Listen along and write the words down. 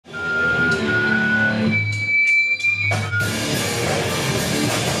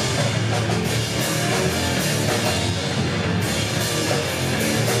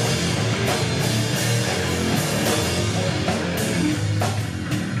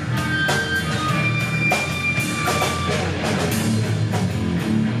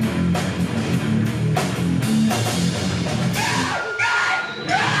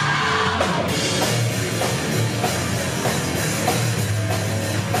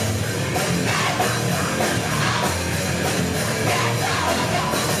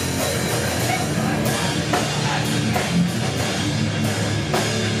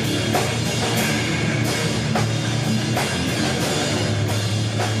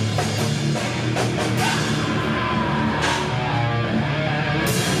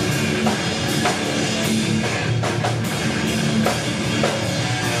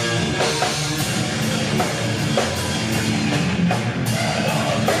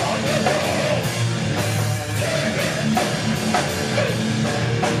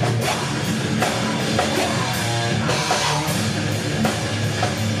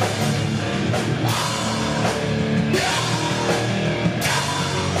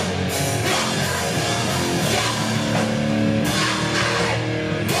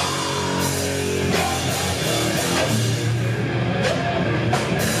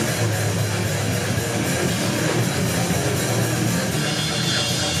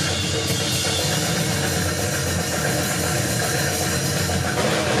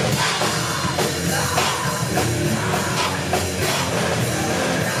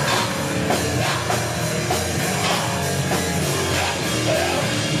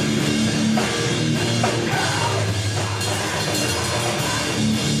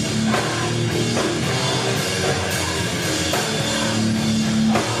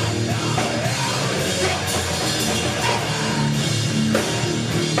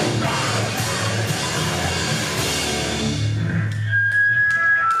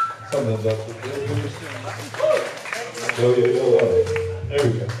hands up. Yo. There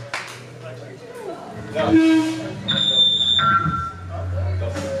we go. Now.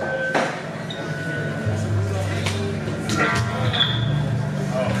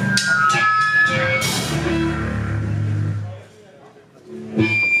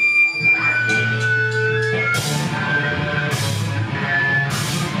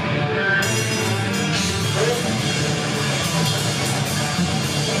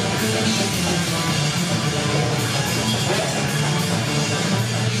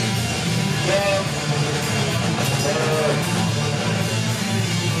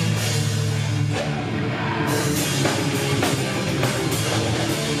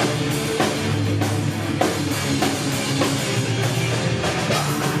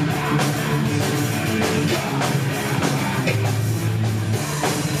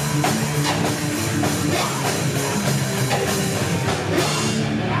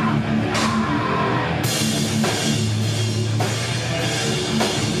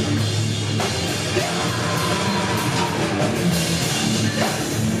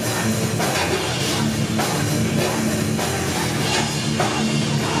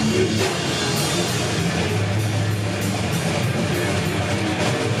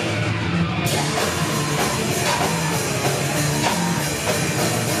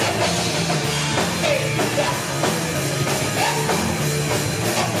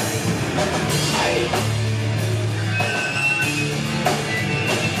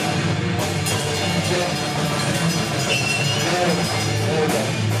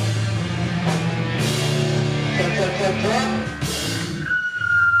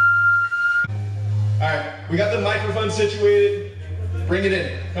 We got the microphone situated. Bring it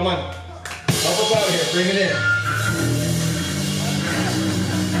in. Come on. Help us out here. Bring it in.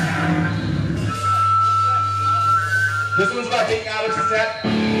 This one's about being out of set.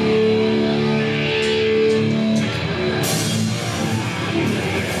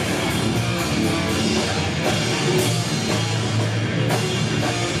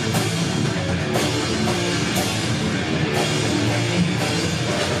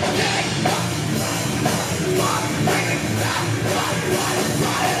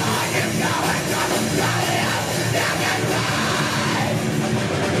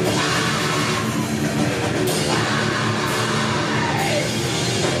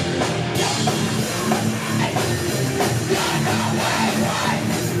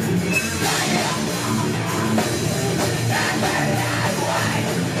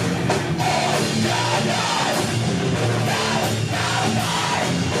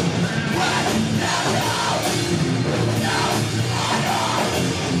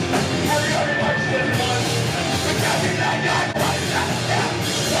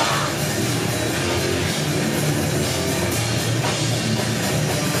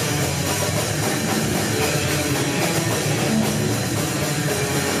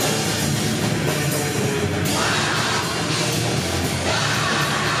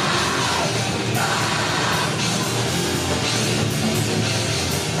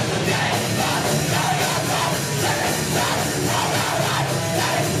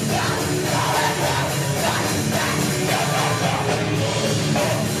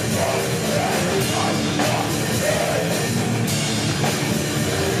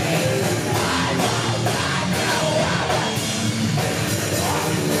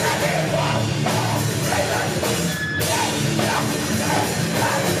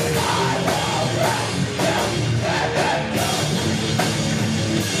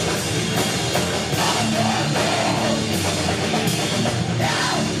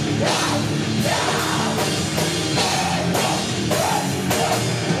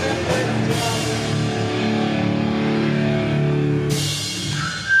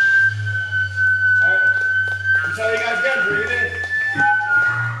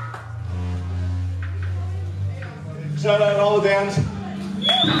 Shout out all the bands. There's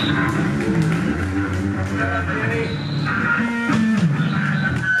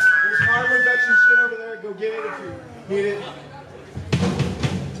harm reduction shit over there. Go get it if you need it.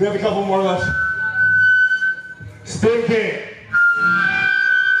 We have a couple more left. Stinking.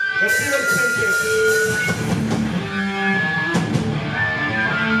 Let's see what's stinking.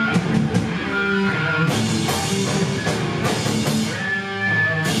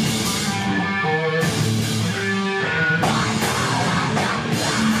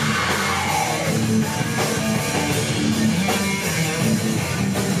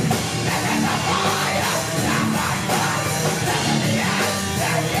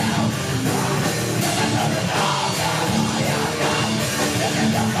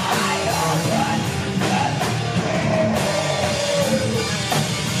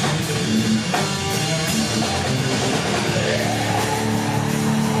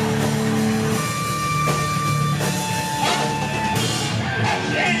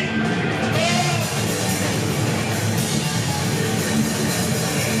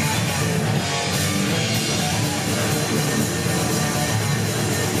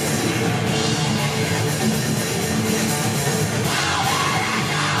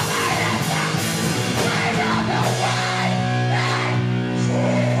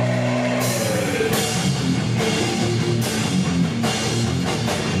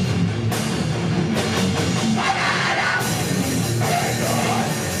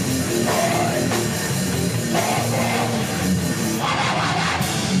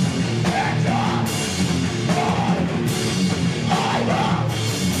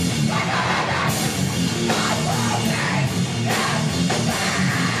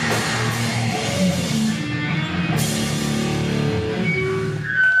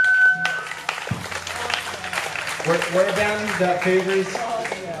 Wear down that favors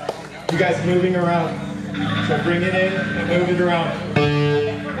you guys moving around. So bring it in and move it around.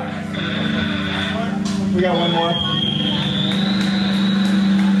 We got one more.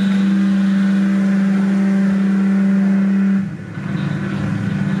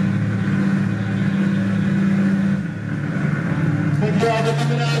 Thank you all for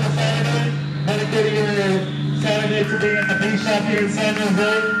coming out on Saturday. Dedicating your Saturday to being at the paint shop here in San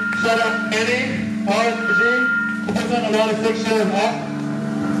Jose. Shout out Eddie, RG. He puts on a lot of fixture and act.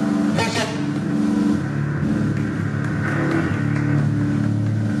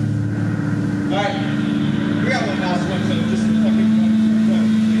 Alright, we got one last one, so just fucking one.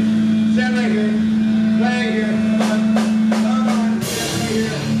 Stand right here. Right here. Come on. Come on. Stand right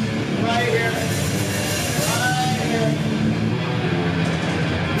here. Right here. Right here.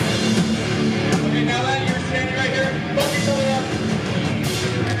 Okay, now that you're standing right here, fuck each other up.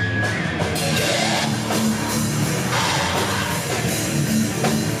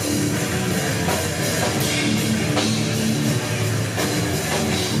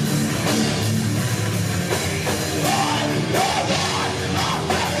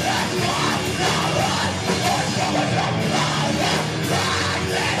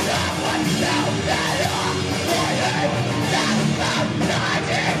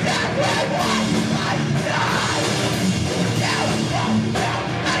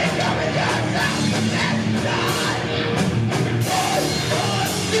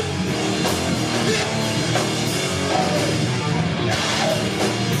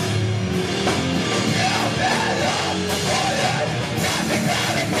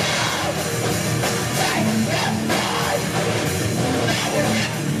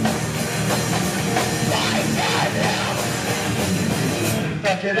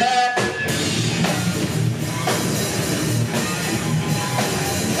 Check it out.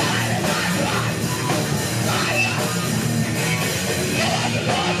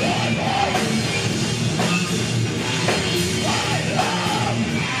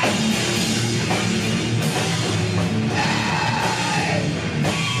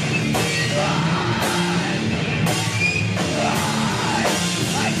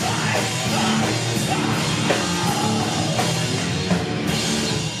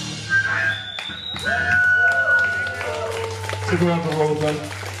 Stick around for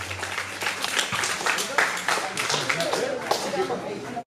roll,